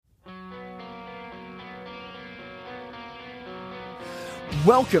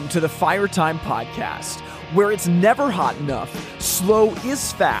Welcome to the Fire Time Podcast, where it's never hot enough, slow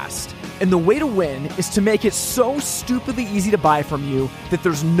is fast, and the way to win is to make it so stupidly easy to buy from you that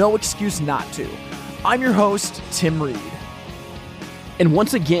there's no excuse not to. I'm your host, Tim Reed. And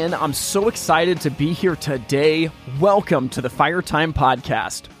once again, I'm so excited to be here today. Welcome to the Fire Time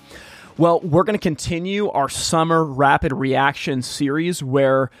Podcast. Well, we're going to continue our summer rapid reaction series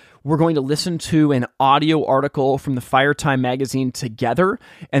where we're going to listen to an audio article from the Fire Time magazine together,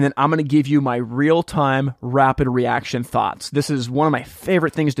 and then I'm going to give you my real-time rapid reaction thoughts. This is one of my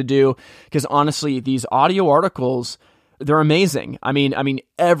favorite things to do because honestly, these audio articles, they're amazing. I mean,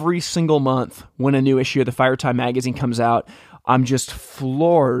 every single month when a new issue of the Fire Time magazine comes out, I'm just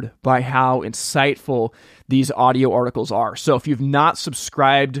floored by how insightful these audio articles are. So if you've not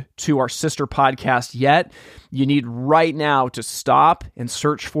subscribed to our sister podcast yet, you need right now to stop and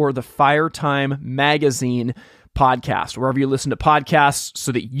search for the Fire Time Magazine podcast, wherever you listen to podcasts,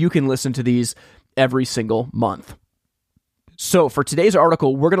 so that you can listen to these every single month. So for today's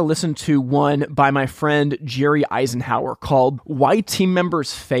article, we're going to listen to one by my friend Jerry Eisenhower called Why Team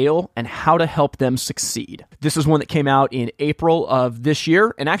Members Fail and How to Help Them Succeed. This is one that came out in April of this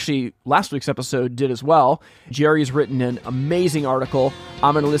year, and actually last week's episode did as well. Jerry's written an amazing article.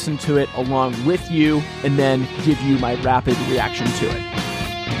 I'm going to listen to it along with you and then give you my rapid reaction to it.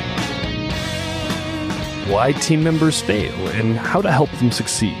 Why Team Members Fail and How to Help Them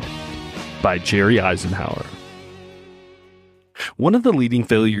Succeed by Jerry Eisenhower. One of the leading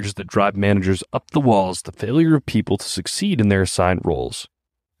failures that drive managers up the wall is the failure of people to succeed in their assigned roles.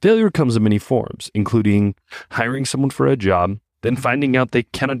 Failure comes in many forms, including hiring someone for a job, then finding out they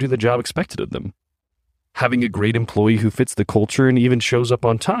cannot do the job expected of them. Having a great employee who fits the culture and even shows up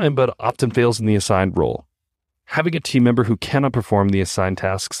on time but often fails in the assigned role. Having a team member who cannot perform the assigned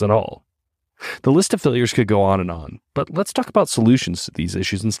tasks at all. The list of failures could go on, but let's talk about solutions to these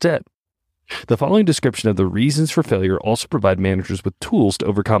issues instead. The following description of the reasons for failure also provide managers with tools to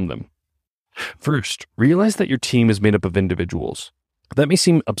overcome them. First, realize that your team is made up of individuals. That may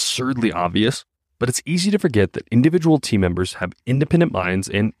seem absurdly obvious, but it's easy to forget that individual team members have independent minds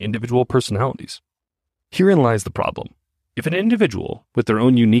and individual personalities. Herein lies the problem. If an individual with their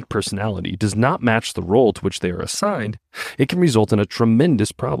own unique personality does not match the role to which they are assigned, it can result in a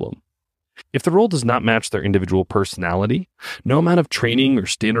tremendous problem. If the role does not match their individual personality, no amount of training or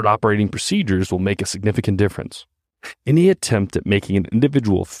standard operating procedures will make a significant difference. Any attempt at making an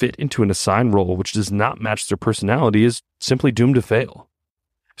individual fit into an assigned role which does not match their personality is simply doomed to fail.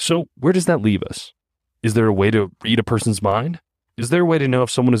 So where does that leave us? Is there a way to read a person's mind? Is there a way to know if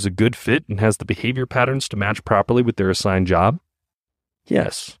someone is a good fit and has the behavior patterns to match properly with their assigned job?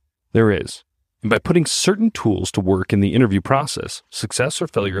 Yes, there is. And by putting certain tools to work in the interview process, success or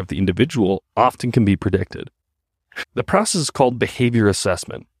failure of the individual often can be predicted. The process is called behavior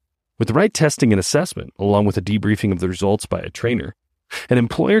assessment. With the right testing and assessment, along with a debriefing of the results by a trainer, an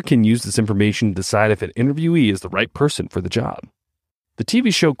employer can use this information to decide if an interviewee is the right person for the job. The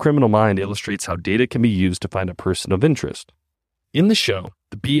TV show Criminal Mind illustrates how data can be used to find a person of interest. In the show,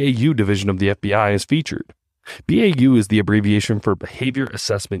 the BAU division of the FBI is featured. BAU is the abbreviation for Behavior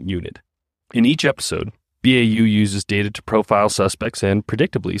Assessment Unit. In each episode, BAU uses data to profile suspects and,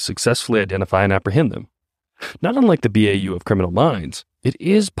 predictably, successfully identify and apprehend them. Not unlike the BAU of Criminal Minds, it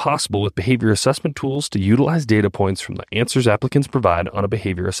is possible with behavior assessment tools to utilize data points from the answers applicants provide on a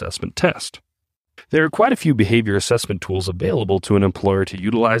behavior assessment test. There are quite a few behavior assessment tools available to an employer to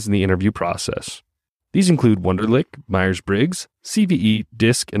utilize in the interview process. These include Wonderlic, Myers-Briggs, CVE,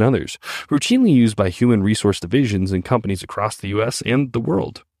 DISC, and others, routinely used by human resource divisions in companies across the U.S. and the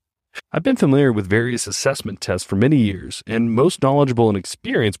world. I've been familiar with various assessment tests for many years and most knowledgeable and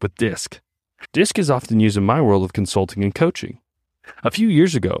experienced with DISC. DISC is often used in my world of consulting and coaching. A few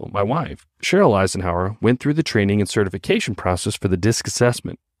years ago, my wife, Cheryl Eisenhower, went through the training and certification process for the DISC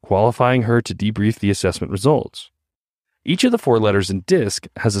assessment, qualifying her to debrief the assessment results. Each of the 4 letters in DISC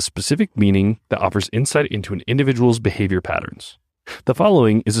has a specific meaning that offers insight into an individual's behavior patterns. The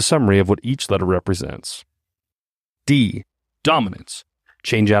following is a summary of what each letter represents. D. Dominance.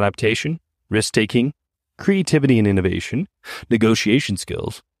 Change adaptation, risk-taking, creativity and innovation, negotiation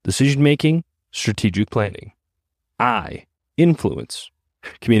skills, decision-making, strategic planning. I. Influence.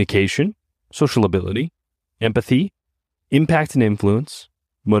 Communication, social ability, empathy, impact and influence,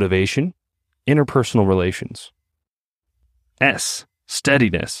 motivation, interpersonal relations. S.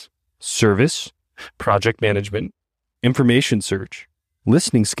 Steadiness, service, project management, information search,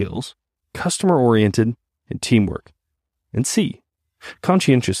 listening skills, customer-oriented, and teamwork. And C.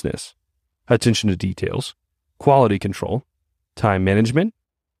 Conscientiousness, attention to details, quality control, time management,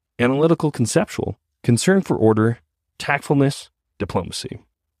 analytical conceptual, concern for order, tactfulness, diplomacy.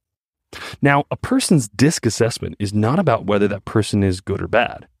 Now, a person's DISC assessment is not about whether that person is good or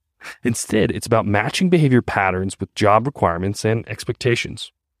bad. Instead, it's about matching behavior patterns with job requirements and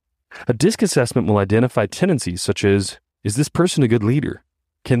expectations. A DISC assessment will identify tendencies such as, is this person a good leader?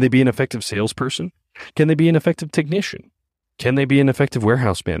 Can they be an effective salesperson? Can they be an effective technician? Can they be an effective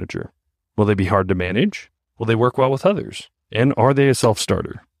warehouse manager? Will they be hard to manage? Will they work well with others? And are they a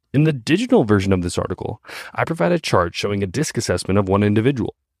self-starter? In the digital version of this article, I provide a chart showing a DISC assessment of one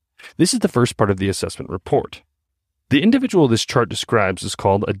individual. This is the first part of the assessment report. The individual this chart describes is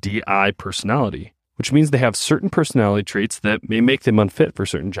called a DI personality, which means they have certain personality traits that may make them unfit for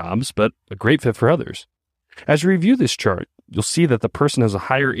certain jobs, but a great fit for others. As you review this chart, you'll see that the person has a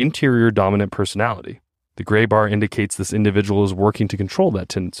higher interior dominant personality. The gray bar indicates this individual is working to control that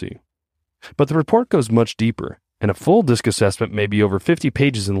tendency. But the report goes much deeper, and a full DISC assessment may be over 50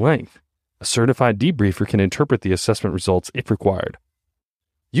 pages in length. A certified debriefer can interpret the assessment results if required.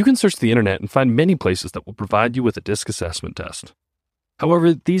 You can search the internet and find many places that will provide you with a DISC assessment test.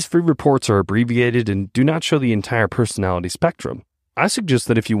 However, these free reports are abbreviated and do not show the entire personality spectrum. I suggest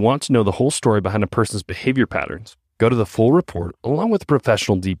that if you want to know the whole story behind a person's behavior patterns, go to the full report along with a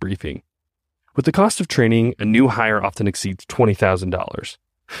professional debriefing. With the cost of training, a new hire often exceeds $20,000.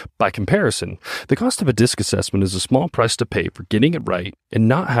 By comparison, the cost of a DISC assessment is a small price to pay for getting it right and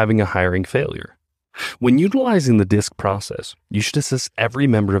not having a hiring failure. When utilizing the DISC process, you should assess every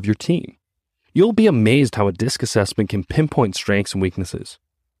member of your team. You'll be amazed how a DISC assessment can pinpoint strengths and weaknesses.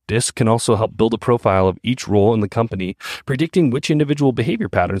 DISC can also help build a profile of each role in the company, predicting which individual behavior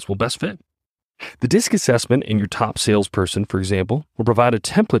patterns will best fit. The DISC assessment in your top salesperson, for example, will provide a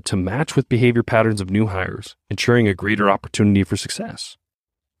template to match with behavior patterns of new hires, ensuring a greater opportunity for success.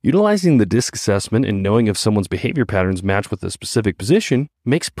 Utilizing the DISC assessment and knowing if someone's behavior patterns match with a specific position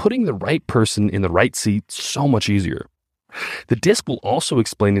makes putting the right person in the right seat so much easier. The DISC will also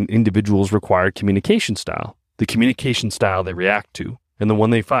explain an individual's required communication style, the communication style they react to, and the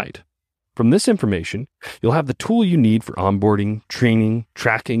one they fight. From this information, you'll have the tool you need for onboarding, training,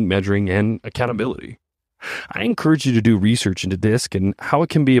 tracking, measuring, and accountability. I encourage you to do research into DISC and how it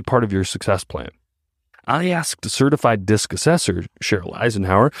can be a part of your success plan. I asked a certified DISC assessor, Cheryl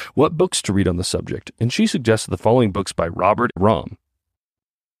Eisenhower, what books to read on the subject, and she suggested the following books by Robert Rahm.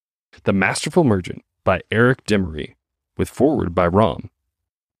 The Masterful Merchant by Eric Demery, with foreword by Rahm.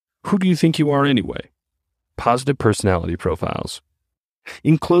 Who Do You Think You Are Anyway? Positive Personality Profiles.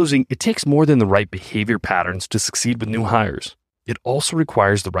 In closing, it takes more than the right behavior patterns to succeed with new hires. It also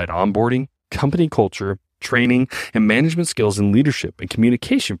requires the right onboarding, company culture, training, and management skills in leadership and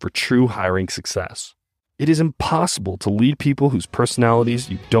communication for true hiring success. It is impossible to lead people whose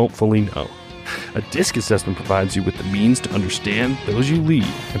personalities you don't fully know. A DISC assessment provides you with the means to understand those you lead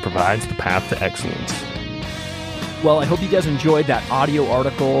and provides the path to excellence. Well, I hope you guys enjoyed that audio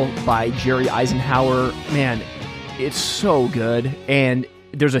article by Jerry Eisenhower. Man, it's so good. And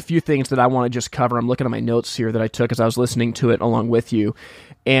there's a few things that I want to just cover. I'm looking at my notes here that I took as I was listening to it along with you.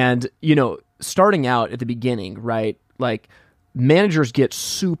 And, starting out at the beginning, right? Like, managers get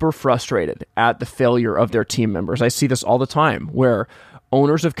super frustrated at the failure of their team members. I see this all the time where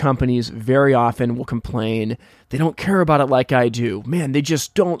owners of companies very often will complain, they don't care about it like I do. Man, they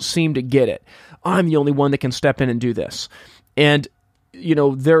just don't seem to get it. I'm the only one that can step in and do this. And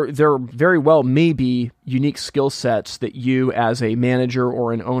there very well may be unique skill sets that you as a manager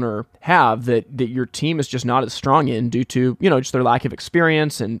or an owner have that your team is just not as strong in due to, just their lack of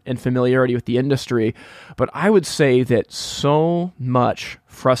experience and familiarity with the industry. But I would say that so much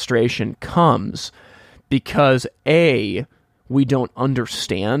frustration comes because A, we don't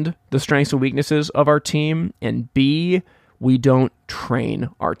understand the strengths and weaknesses of our team, and B, we don't train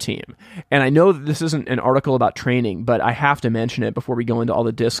our team. And I know that this isn't an article about training, but I have to mention it before we go into all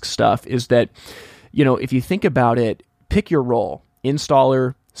the DISC stuff, is that, if you think about it, pick your role,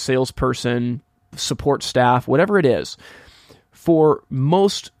 installer, salesperson, support staff, whatever it is. For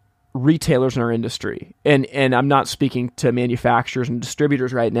most retailers in our industry, and I'm not speaking to manufacturers and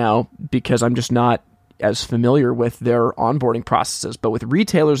distributors right now because I'm just not as familiar with their onboarding processes, but with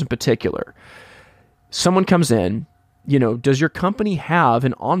retailers in particular, someone comes in, does your company have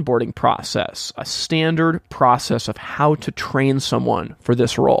an onboarding process, a standard process of how to train someone for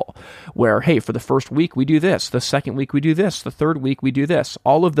this role? Where, hey, for the first week we do this, the second week we do this, the third week we do this,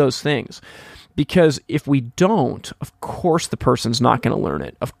 all of those things. Because if we don't, of course the person's not going to learn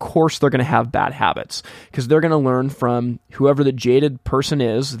it. Of course they're going to have bad habits because they're going to learn from whoever the jaded person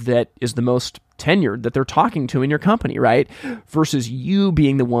is that is the most tenured that they're talking to in your company, right? Versus you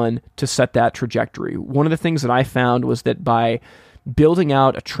being the one to set that trajectory. One of the things that I found was that by building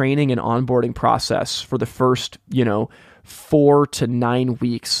out a training and onboarding process for the first, 4 to 9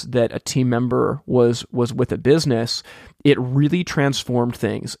 weeks that a team member was with a business, it really transformed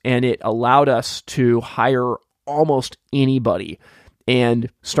things, and it allowed us to hire almost anybody and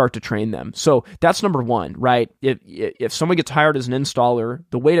start to train them. So that's number one, right? If someone gets hired as an installer,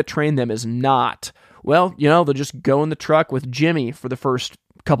 the way to train them is not, well, they'll just go in the truck with Jimmy for the first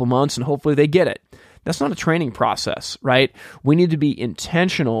couple months and hopefully they get it. That's not a training process, right? We need to be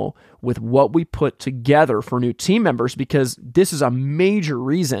intentional with what we put together for new team members, because this is a major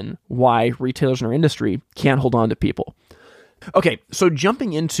reason why retailers in our industry can't hold on to people. Okay, so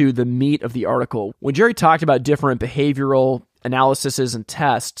jumping into the meat of the article, when Jerry talked about different behavioral analyses and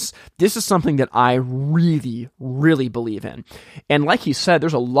tests, this is something that I really, really believe in. And like he said,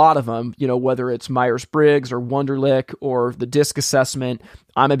 there's a lot of them, whether it's Myers-Briggs or Wonderlic or the DISC assessment.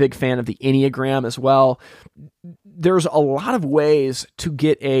 I'm a big fan of the Enneagram as well. There's a lot of ways to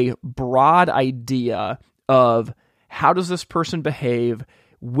get a broad idea of how does this person behave.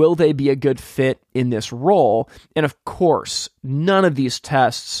 Will they be a good fit in this role? And of course, none of these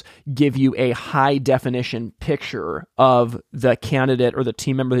tests give you a high definition picture of the candidate or the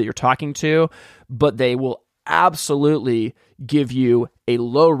team member that you're talking to, but they will absolutely give you a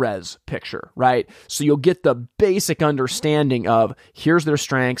low-res picture, right? So you'll get the basic understanding of here's their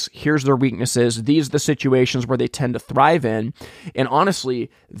strengths, here's their weaknesses, these are the situations where they tend to thrive in. And honestly,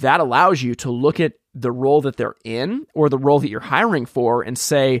 that allows you to look at the role that they're in or the role that you're hiring for and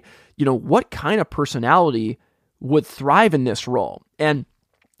say, what kind of personality would thrive in this role? And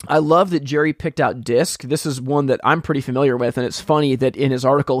I love that Jerry picked out DISC. This is one that I'm pretty familiar with, and it's funny that in his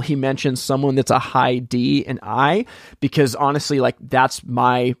article he mentions someone that's a high D and I, because honestly, that's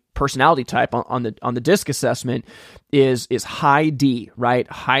my personality type on the DISC assessment is high D, right?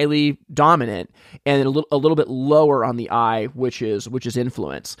 Highly dominant, and a little bit lower on the I, which is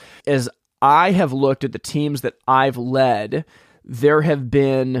influence. As I have looked at the teams that I've led, there have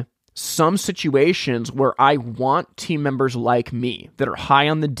been some situations where I want team members like me that are high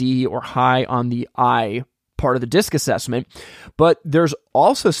on the D or high on the I part of the DISC assessment. But there's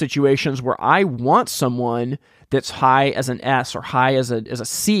also situations where I want someone that's high as an S or high as a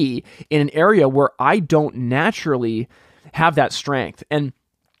C in an area where I don't naturally have that strength. And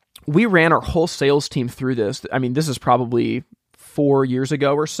we ran our whole sales team through this. I mean, this is probably 4 years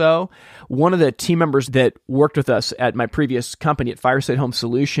ago or so. One of the team members that worked with us at my previous company at Fireside Home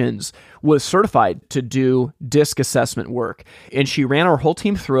Solutions was certified to do DISC assessment work. And she ran our whole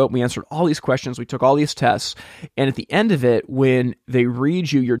team through it. We answered all these questions. We took all these tests. And at the end of it, when they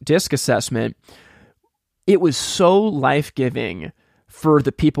read you your DISC assessment, it was so life-giving for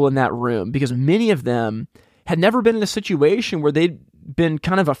the people in that room, because many of them had never been in a situation where they'd been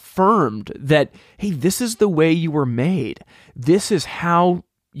kind of affirmed that, hey, this is the way you were made. This is how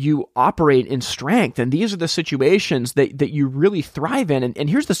you operate in strength. And these are the situations that you really thrive in. And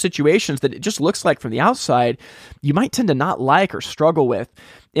here's the situations that it just looks like from the outside, you might tend to not like or struggle with.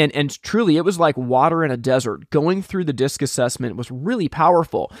 And truly, it was like water in a desert. Going through the DISC assessment was really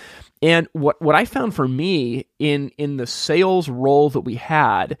powerful. And what I found for me in the sales role that we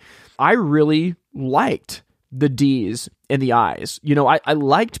had, I really liked the D's and the I's. I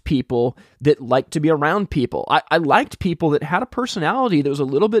liked people that liked to be around people. I liked people that had a personality that was a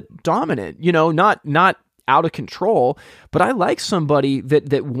little bit dominant, not out of control, but I liked somebody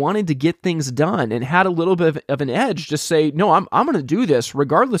that wanted to get things done and had a little bit of an edge to say, no, I'm going to do this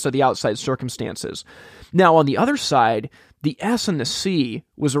regardless of the outside circumstances. Now, on the other side, the S and the C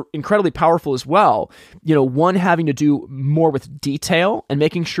was incredibly powerful as well. One having to do more with detail and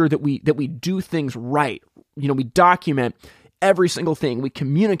making sure that we do things right. We document every single thing. We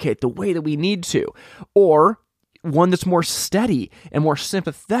communicate the way that we need to. Or one that's more steady and more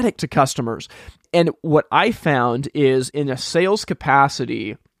sympathetic to customers. And what I found is in a sales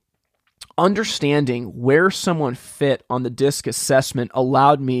capacity, understanding where someone fit on the DISC assessment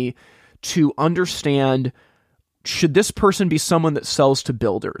allowed me to understand, should this person be someone that sells to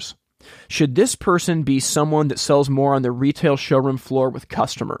builders? Should this person be someone that sells more on the retail showroom floor with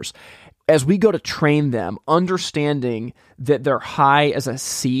customers? As we go to train them, understanding that they're high as a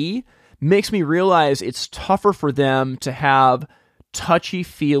C makes me realize it's tougher for them to have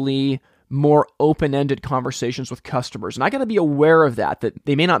touchy-feely, more open-ended conversations with customers. And I got to be aware of that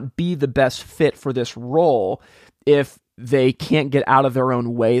they may not be the best fit for this role if they can't get out of their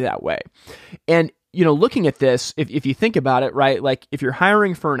own way that way. And, looking at this, if you think about it, right, like if you're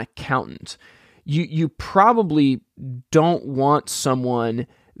hiring for an accountant, you probably don't want someone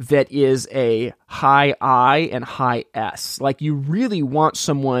that is a high I and high S. Like you really want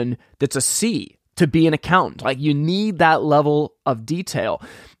someone that's a C to be an accountant. Like you need that level of detail.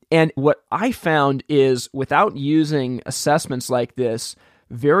 And what I found is without using assessments like this,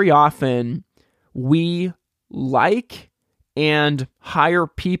 very often we like and hire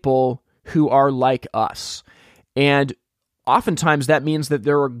people who are like us. And oftentimes that means that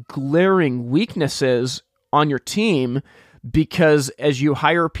there are glaring weaknesses on your team because as you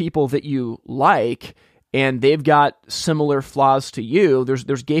hire people that you like and they've got similar flaws to you,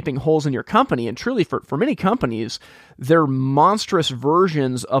 there's gaping holes in your company. And truly for many companies, they're monstrous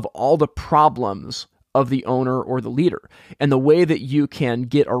versions of all the problems of the owner or the leader. And the way that you can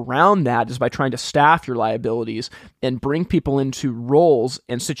get around that is by trying to staff your liabilities and bring people into roles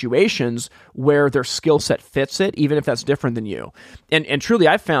and situations where their skill set fits it, even if that's different than you. And truly,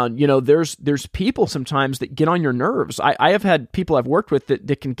 I've found, there's people sometimes that get on your nerves. I have had people I've worked with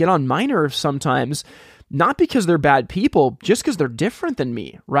that can get on my nerves sometimes, not because they're bad people, just because they're different than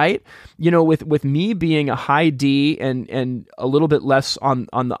me, right? With me being a high D and a little bit less on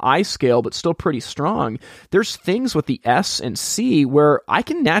the I scale, but still pretty strong, there's things with the S and C where I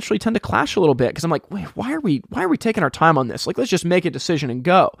can naturally tend to clash a little bit because I'm like, wait, why are we taking our time on this? Like, let's just make a decision and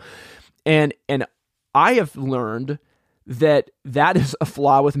go. And I have learned that is a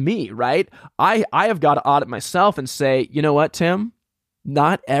flaw with me, right? I have got to audit myself and say, you know what, Tim?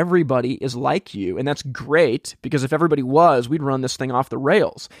 Not everybody is like you, and that's great because if everybody was, we'd run this thing off the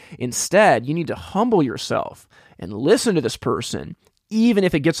rails. Instead, you need to humble yourself and listen to this person, even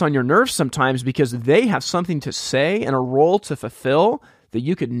if it gets on your nerves sometimes because they have something to say and a role to fulfill that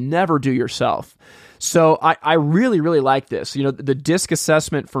you could never do yourself. So I really, really like this. The DISC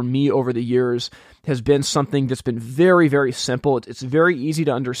assessment for me over the years has been something that's been very, very simple. It's very easy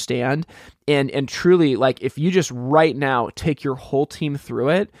to understand. And truly, like if you just right now take your whole team through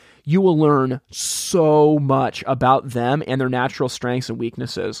it, you will learn so much about them and their natural strengths and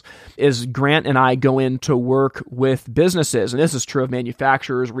weaknesses. As Grant and I go in to work with businesses, and this is true of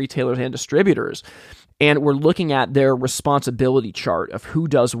manufacturers, retailers, and distributors, and we're looking at their responsibility chart of who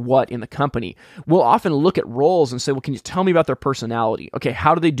does what in the company, we'll often look at roles and say, well, can you tell me about their personality? Okay,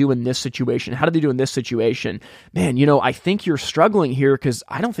 how do they do in this situation? How do they do in this situation? Man, I think you're struggling here because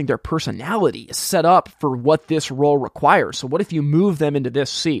I don't think their personality is set up for what this role requires. So what if you move them into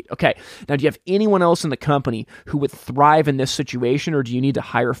this seat? Okay, now do you have anyone else in the company who would thrive in this situation, or do you need to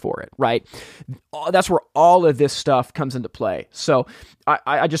hire for it, right? That's where all of this stuff comes into play. So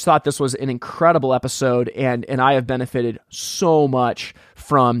I just thought this was an incredible episode, and I have benefited so much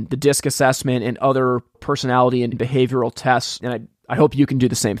from the DISC assessment and other personality and behavioral tests, and I hope you can do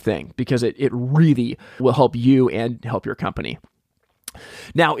the same thing because it really will help you and help your company.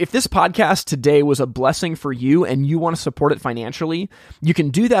 Now, if this podcast today was a blessing for you and you want to support it financially, you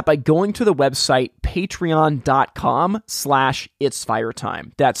can do that by going to the website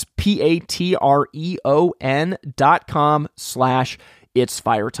patreon.com/itsfiretime. That's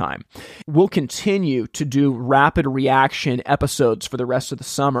patreon.com/itsfiretime. We'll continue to do rapid reaction episodes for the rest of the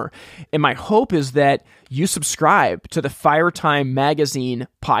summer. And my hope is that you subscribe to the Firetime Magazine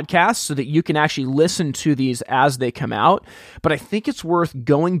podcast so that you can actually listen to these as they come out. But I think it's worth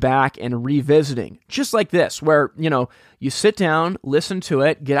going back and revisiting, just like this, where, you sit down, listen to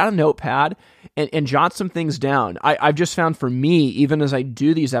it, get out a notepad, and jot some things down. I've just found for me, even as I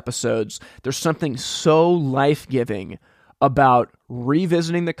do these episodes, there's something so life-giving about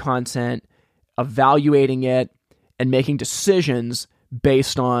revisiting the content, evaluating it, and making decisions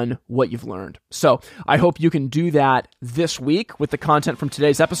based on what you've learned. So I hope you can do that this week with the content from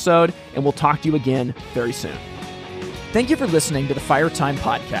today's episode, and we'll talk to you again very soon. Thank you for listening to the Firetime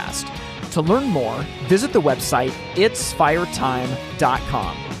Podcast. To learn more, visit the website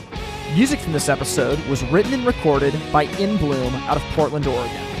itsfiretime.com. Music from this episode was written and recorded by In Bloom out of Portland,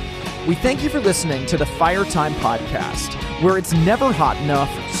 Oregon. We thank you for listening to the Firetime Podcast, where it's never hot enough,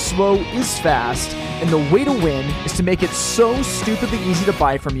 slow is fast, and the way to win is to make it so stupidly easy to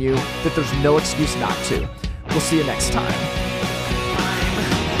buy from you that there's no excuse not to. We'll see you next time.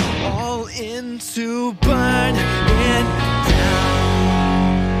 I'm all in to burn in